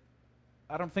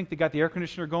 I don't think they got the air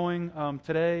conditioner going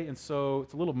today, and so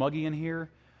it's a little muggy in here.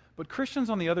 But Christians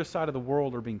on the other side of the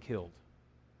world are being killed.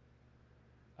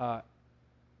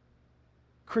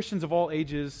 Christians of all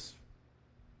ages,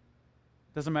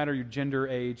 doesn't matter your gender,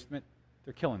 age,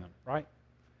 they're killing them, right?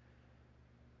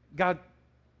 God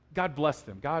bless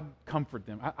them. God comfort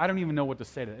them. I don't even know what to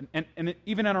say to them. And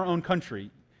even in our own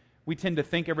country, we tend to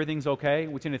think everything's okay.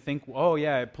 We tend to think, oh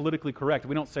yeah, politically correct.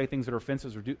 We don't say things that are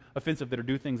offensive that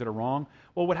do things that are wrong.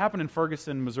 Well, what happened in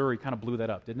Ferguson, Missouri kind of blew that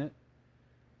up, didn't it?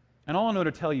 And all I know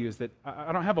to tell you is that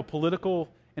I don't have a political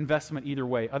investment either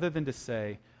way other than to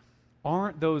say,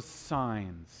 aren't those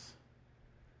signs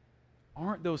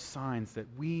that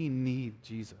we need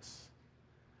Jesus?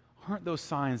 Aren't those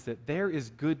signs that there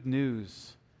is good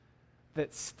news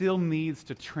that still needs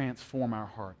to transform our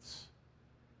hearts?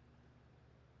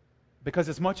 Because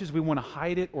as much as we want to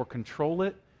hide it or control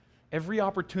it, every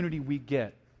opportunity we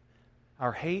get,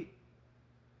 our hate,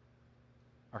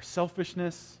 our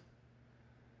selfishness,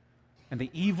 and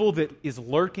the evil that is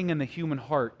lurking in the human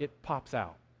heart, it pops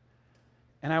out.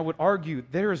 And I would argue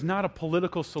there is not a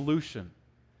political solution.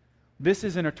 This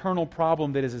is an eternal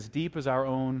problem that is as deep as our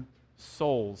own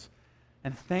souls.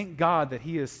 And thank God that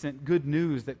He has sent good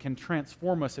news that can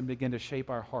transform us and begin to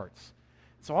shape our hearts.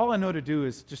 So all I know to do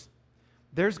is just,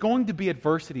 there's going to be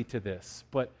adversity to this,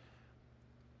 but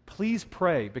please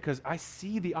pray, because I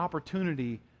see the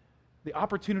opportunity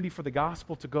for the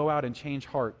gospel to go out and change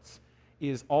hearts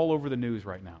is all over the news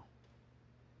right now.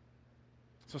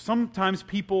 So sometimes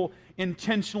people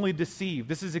intentionally deceive.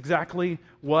 This is exactly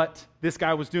what this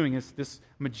guy was doing, is this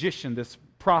magician, this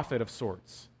prophet of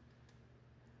sorts.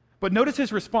 But notice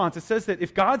his response. It says that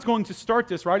if God's going to start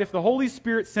this, right, if the Holy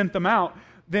Spirit sent them out,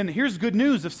 then here's good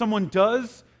news. If someone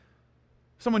does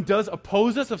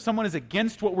oppose us, if someone is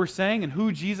against what we're saying and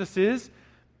who Jesus is,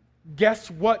 guess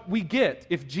what we get?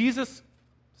 If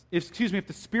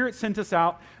the Spirit sent us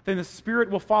out, then the Spirit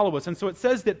will follow us. And so it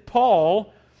says that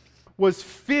Paul was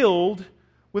filled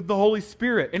with the Holy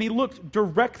Spirit, and he looked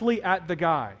directly at the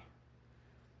guy.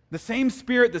 The same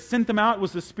Spirit that sent them out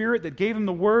was the Spirit that gave him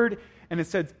the word, and it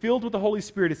said, filled with the Holy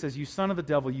Spirit, it says, you son of the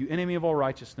devil, you enemy of all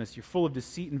righteousness, you're full of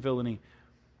deceit and villainy.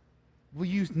 Will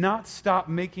you not stop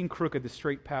making crooked the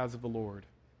straight paths of the Lord?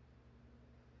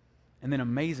 And then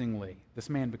amazingly, this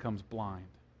man becomes blind.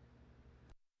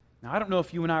 Now, I don't know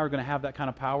if you and I are going to have that kind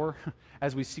of power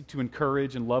as we seek to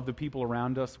encourage and love the people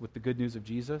around us with the good news of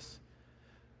Jesus.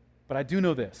 But I do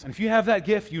know this. And if you have that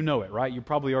gift, you know it, right? You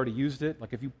probably already used it.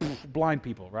 Like if you blind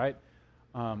people, right?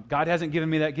 God hasn't given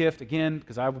me that gift, again,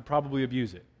 because I would probably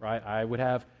abuse it, right?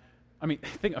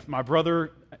 Think of my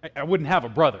brother. I wouldn't have a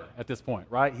brother at this point,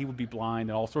 right? He would be blind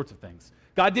and all sorts of things.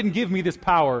 God didn't give me this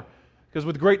power Because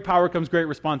with great power comes great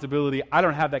responsibility. I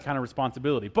don't have that kind of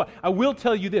responsibility. But I will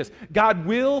tell you this, God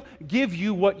will give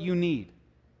you what you need.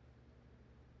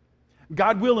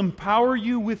 God will empower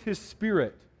you with His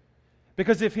Spirit.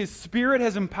 Because if His Spirit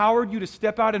has empowered you to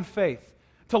step out in faith,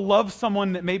 to love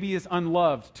someone that maybe is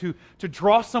unloved, to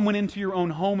draw someone into your own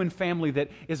home and family that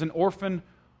is an orphan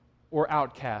or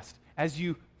outcast, as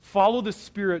you follow the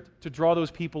Spirit to draw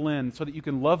those people in so that you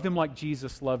can love them like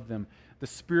Jesus loved them, the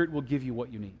Spirit will give you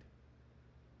what you need.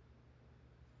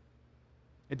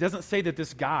 It doesn't say that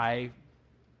this guy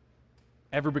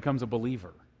ever becomes a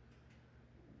believer.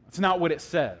 That's not what it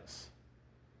says.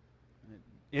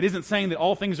 It isn't saying that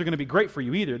all things are going to be great for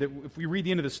you either. That if we read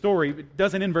the end of the story, it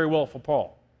doesn't end very well for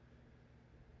Paul.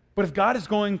 But if God is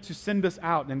going to send us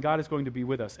out, then God is going to be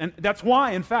with us. And that's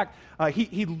why, in fact,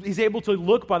 he's able to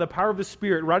look by the power of the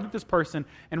Spirit right at this person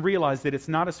and realize that it's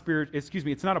not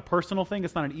it's not a personal thing,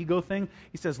 it's not an ego thing.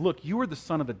 He says, look, you are the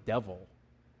son of the devil.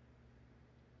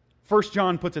 1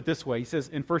 John puts it this way. He says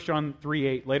in 1 John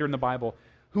 3:8, later in the Bible,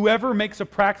 whoever makes a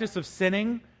practice of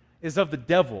sinning is of the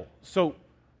devil. So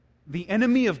the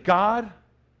enemy of God,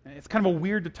 it's kind of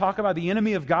weird to talk about, the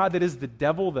enemy of God that is the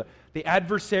devil, the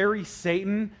adversary,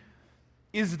 Satan,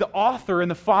 is the author and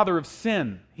the father of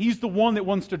sin. He's the one that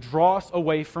wants to draw us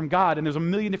away from God. And there's a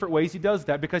million different ways he does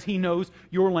that because he knows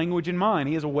your language and mine.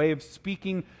 He has a way of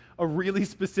speaking a really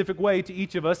specific way to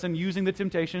each of us and using the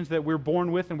temptations that we're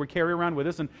born with and we carry around with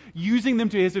us and using them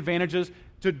to his advantages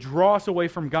to draw us away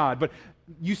from God. But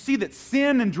you see that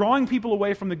sin and drawing people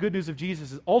away from the good news of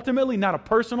Jesus is ultimately not a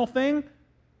personal thing.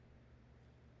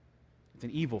 It's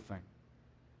an evil thing.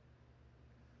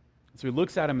 So he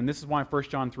looks at him, and this is why in 1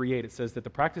 John 3:8 it says that the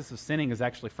practice of sinning is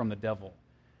actually from the devil.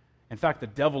 In fact, the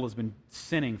devil has been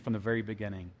sinning from the very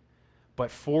beginning.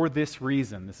 But for this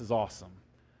reason, this is awesome,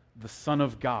 the Son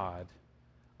of God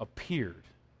appeared.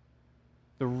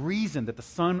 The reason that the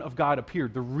Son of God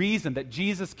appeared, the reason that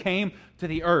Jesus came to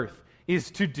the earth is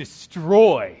to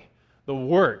destroy the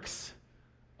works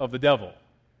of the devil.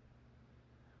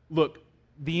 Look,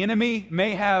 the enemy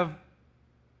may have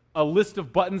a list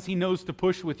of buttons he knows to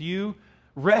push with you.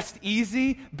 Rest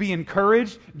easy, be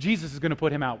encouraged. Jesus is going to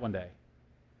put him out one day.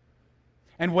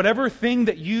 And whatever thing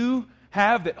that you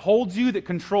have that holds you, that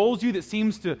controls you, that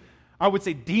seems to, I would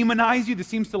say, demonize you, that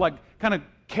seems to kind of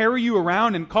carry you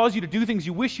around and cause you to do things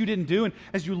you wish you didn't do. And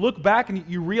as you look back and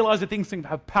you realize that things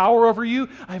have power over you,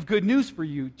 I have good news for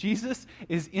you. Jesus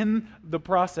is in the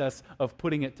process of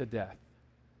putting it to death.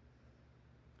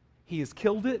 He has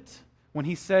killed it when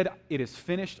he said it is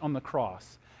finished on the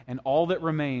cross. And all that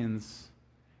remains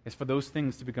is for those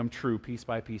things to become true piece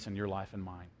by piece in your life and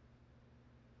mine.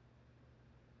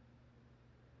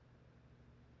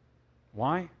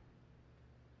 Why?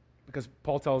 Because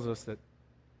Paul tells us that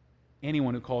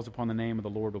anyone who calls upon the name of the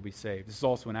Lord will be saved. This is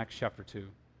also in Acts chapter 2.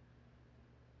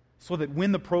 So that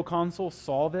when the proconsul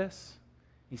saw this,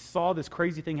 he saw this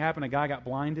crazy thing happen, a guy got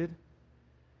blinded.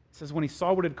 It says when he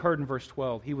saw what had occurred in verse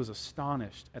 12, he was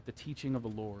astonished at the teaching of the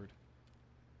Lord.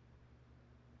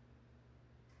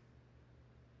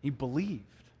 He believed.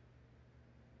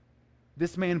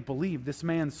 This man believed. This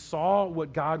man saw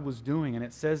what God was doing, and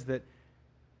it says that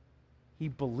he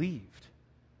believed.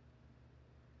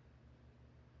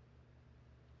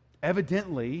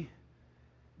 Evidently,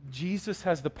 Jesus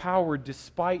has the power,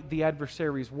 despite the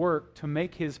adversary's work, to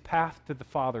make his path to the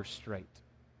Father straight.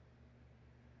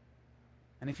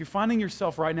 And if you're finding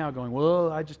yourself right now going,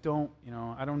 well, I just don't,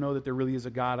 I don't know that there really is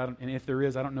a God, and if there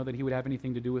is, I don't know that he would have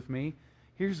anything to do with me.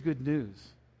 Here's good news.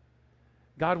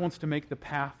 God wants to make the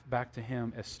path back to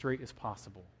him as straight as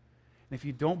possible. And if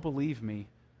you don't believe me,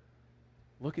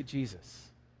 look at Jesus.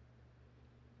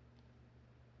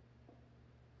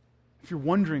 If you're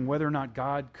wondering whether or not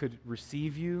God could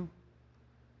receive you,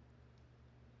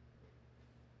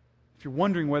 if you're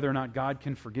wondering whether or not God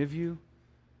can forgive you,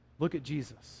 look at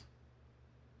Jesus.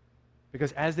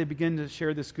 Because as they begin to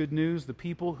share this good news, the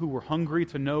people who were hungry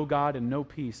to know God and know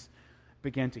peace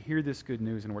began to hear this good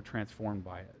news and were transformed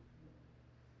by it.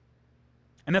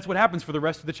 And that's what happens for the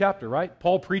rest of the chapter, right?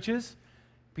 Paul preaches,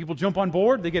 people jump on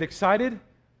board, they get excited,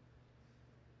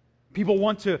 people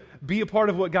want to be a part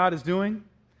of what God is doing.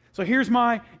 So here's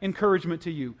my encouragement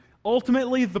to you.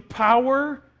 Ultimately, the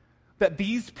power that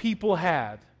these people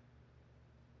had,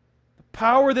 the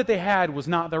power that they had was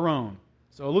not their own.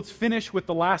 So let's finish with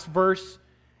the last verse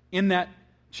in that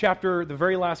chapter, the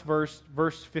very last verse,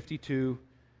 verse 52.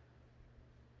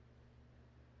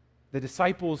 The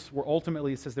disciples were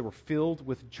ultimately, it says, they were filled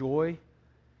with joy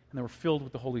and they were filled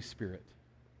with the Holy Spirit.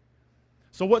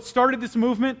 So what started this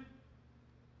movement?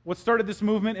 What started this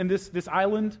movement in this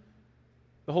island?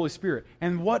 The Holy Spirit.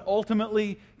 And what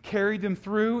ultimately carried them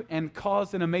through and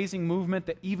caused an amazing movement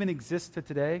that even exists to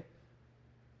today?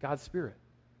 God's Spirit.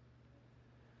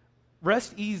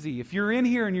 Rest easy. If you're in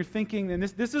here and you're thinking, and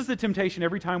this is the temptation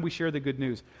every time we share the good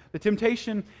news. The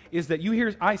temptation is that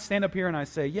I stand up here and I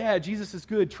say, yeah, Jesus is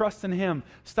good. Trust in Him.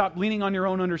 Stop leaning on your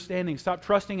own understanding. Stop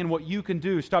trusting in what you can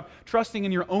do. Stop trusting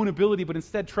in your own ability, but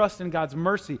instead trust in God's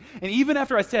mercy. And even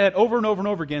after I say it over and over and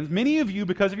over again, many of you,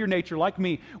 because of your nature, like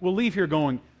me, will leave here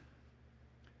going,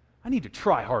 I need to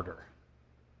try harder.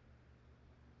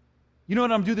 You know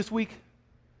what I'm going to do this week?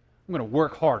 I'm going to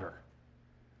work harder.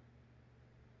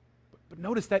 But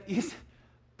notice that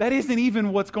isn't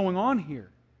even what's going on here.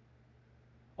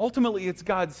 Ultimately, it's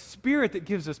God's Spirit that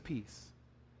gives us peace.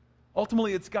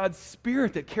 Ultimately, it's God's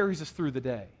Spirit that carries us through the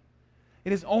day.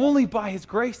 It is only by His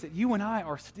grace that you and I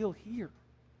are still here.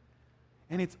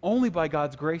 And it's only by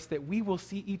God's grace that we will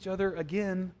see each other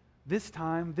again this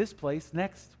time, this place,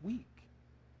 next week.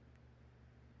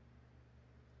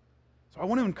 So I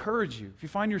want to encourage you, if you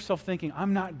find yourself thinking,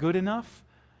 I'm not good enough,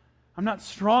 I'm not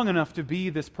strong enough to be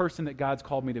this person that God's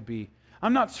called me to be.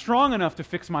 I'm not strong enough to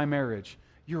fix my marriage.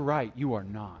 You're right, you are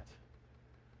not.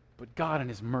 But God in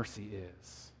His mercy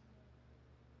is.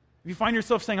 If you find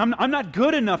yourself saying, I'm not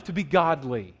good enough to be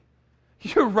godly,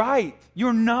 you're right,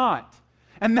 you're not.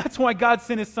 And that's why God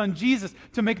sent His Son Jesus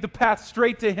to make the path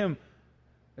straight to Him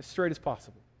as straight as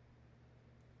possible.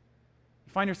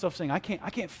 You find yourself saying, I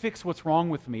can't fix what's wrong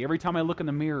with me. Every time I look in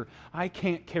the mirror, I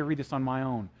can't carry this on my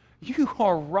own. You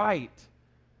are right.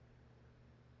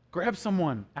 Grab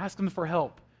someone, ask them for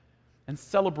help, and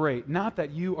celebrate not that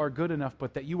you are good enough,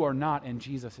 but that you are not and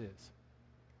Jesus is.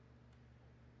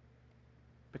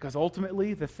 Because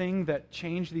ultimately, the thing that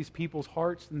changed these people's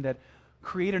hearts and that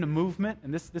created a movement,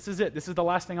 and this is it. This is the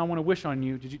last thing I want to wish on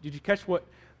you. Did you catch what?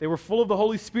 They were full of the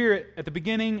Holy Spirit at the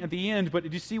beginning, at the end, but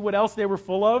did you see what else they were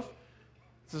full of?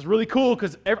 This is really cool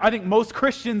because I think most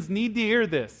Christians need to hear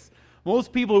this.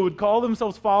 Most people who would call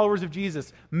themselves followers of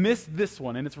Jesus miss this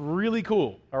one, and it's really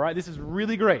cool. All right, this is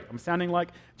really great. I'm sounding like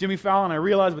Jimmy Fallon, I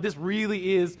realize, but this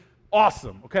really is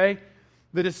awesome, okay?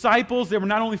 The disciples, they were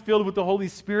not only filled with the Holy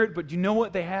Spirit, but do you know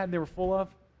what they had they were full of?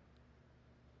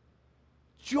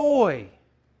 Joy.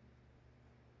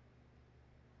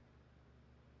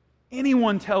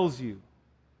 Anyone tells you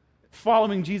that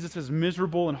following Jesus is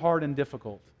miserable and hard and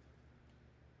difficult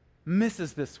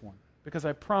misses this one, because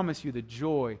I promise you the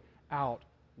joy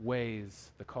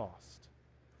outweighs the cost.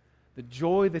 The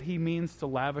joy that He means to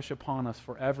lavish upon us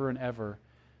forever and ever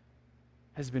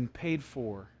has been paid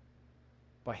for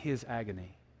by His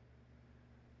agony.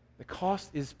 The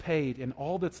cost is paid, and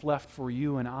all that's left for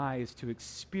you and I is to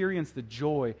experience the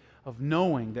joy of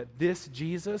knowing that this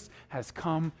Jesus has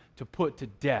come to put to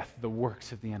death the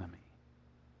works of the enemy.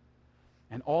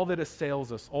 And all that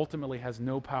assails us ultimately has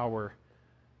no power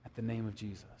at the name of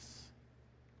Jesus.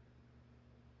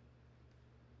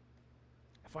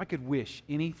 If I could wish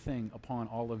anything upon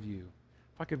all of you,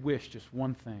 if I could wish just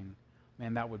one thing,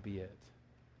 man, that would be it.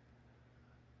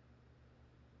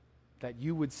 That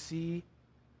you would see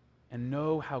and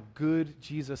know how good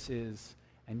Jesus is,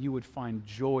 and you would find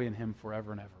joy in Him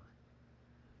forever and ever.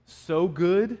 So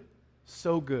good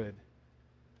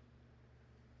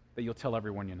that you'll tell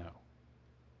everyone you know.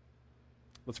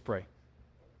 Let's pray.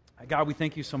 God, we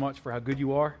thank You so much for how good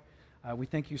You are. We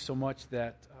thank You so much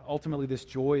that ultimately this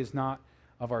joy is not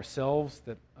of ourselves,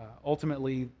 that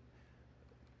ultimately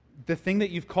the thing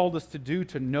that You've called us to do,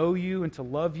 to know You and to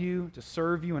love You, to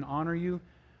serve You and honor You,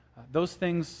 those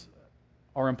things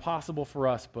are impossible for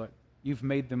us, but You've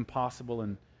made them possible,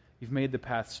 and You've made the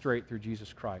path straight through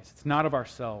Jesus Christ. It's not of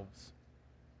ourselves.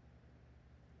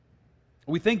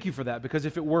 We thank You for that, because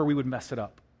if it were, we would mess it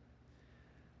up.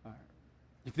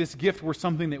 If this gift were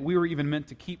something that we were even meant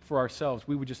to keep for ourselves,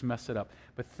 we would just mess it up.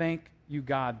 But thank You,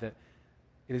 God, that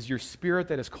it is Your Spirit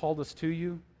that has called us to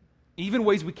You, even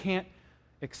ways we can't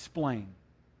explain.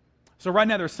 So right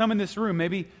now, there's some in this room,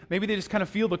 maybe they just kind of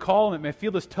feel the call and they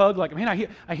feel this tug, like, man,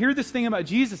 I hear this thing about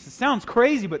Jesus. It sounds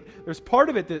crazy, but there's part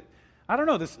of it that, I don't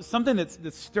know, there's something that's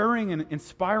stirring and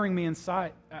inspiring me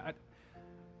inside.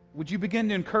 Would you begin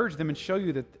to encourage them and show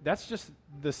you that that's just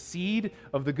the seed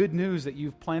of the good news that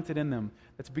You've planted in them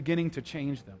that's beginning to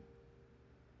change them?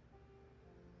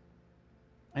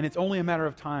 And it's only a matter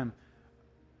of time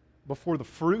before the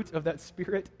fruit of that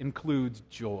Spirit includes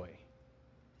joy.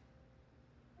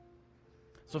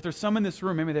 So if there's some in this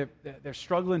room, maybe they're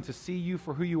struggling to see You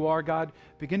for who You are, God,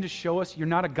 begin to show us You're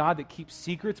not a God that keeps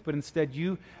secrets, but instead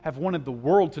You have wanted the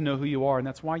world to know who You are, and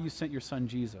that's why You sent Your Son,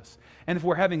 Jesus. And if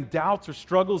we're having doubts or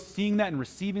struggles seeing that and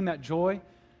receiving that joy,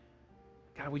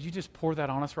 God, would you just pour that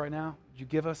on us right now? Would you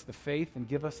give us the faith and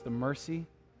give us the mercy?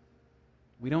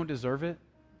 We don't deserve it.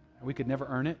 We could never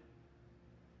earn it.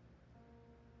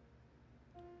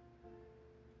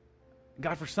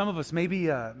 God, for some of us, maybe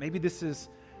this is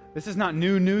not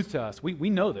new news to us. We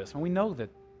know this, and we know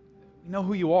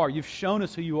who you are. You've shown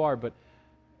us who you are, but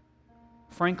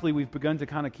frankly, we've begun to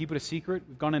kind of keep it a secret.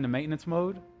 We've gone into maintenance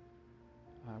mode.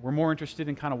 We're more interested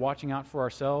in kind of watching out for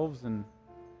ourselves, and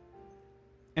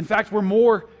in fact, we're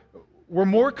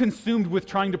more consumed with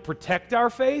trying to protect our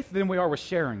faith than we are with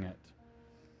sharing it.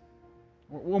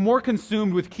 We're more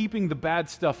consumed with keeping the bad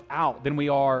stuff out than we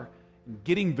are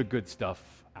getting the good stuff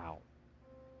out.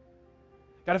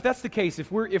 God, if that's the case,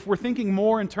 if we're thinking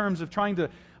more in terms of trying to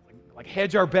like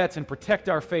hedge our bets and protect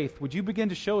our faith, would you begin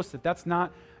to show us that that's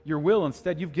not your will?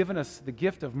 Instead, you've given us the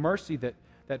gift of mercy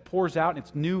that pours out, and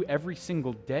it's new every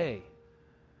single day.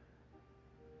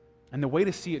 And the way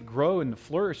to see it grow and to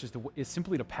flourish is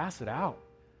simply to pass it out.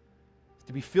 It's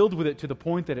to be filled with it to the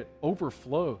point that it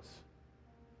overflows.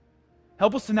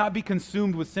 Help us to not be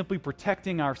consumed with simply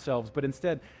protecting ourselves, but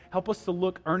instead help us to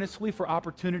look earnestly for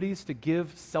opportunities to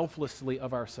give selflessly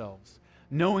of ourselves,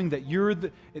 knowing that you're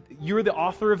the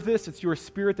author of this, it's your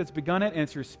Spirit that's begun it, and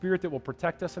it's your Spirit that will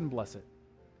protect us and bless it.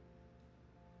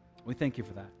 We thank you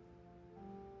for that.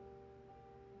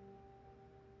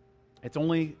 It's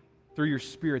only through your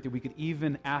Spirit that we could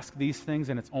even ask these things,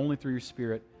 and it's only through your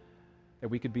Spirit that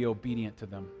we could be obedient to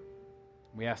them.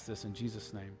 We ask this in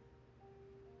Jesus' name.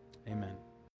 Amen.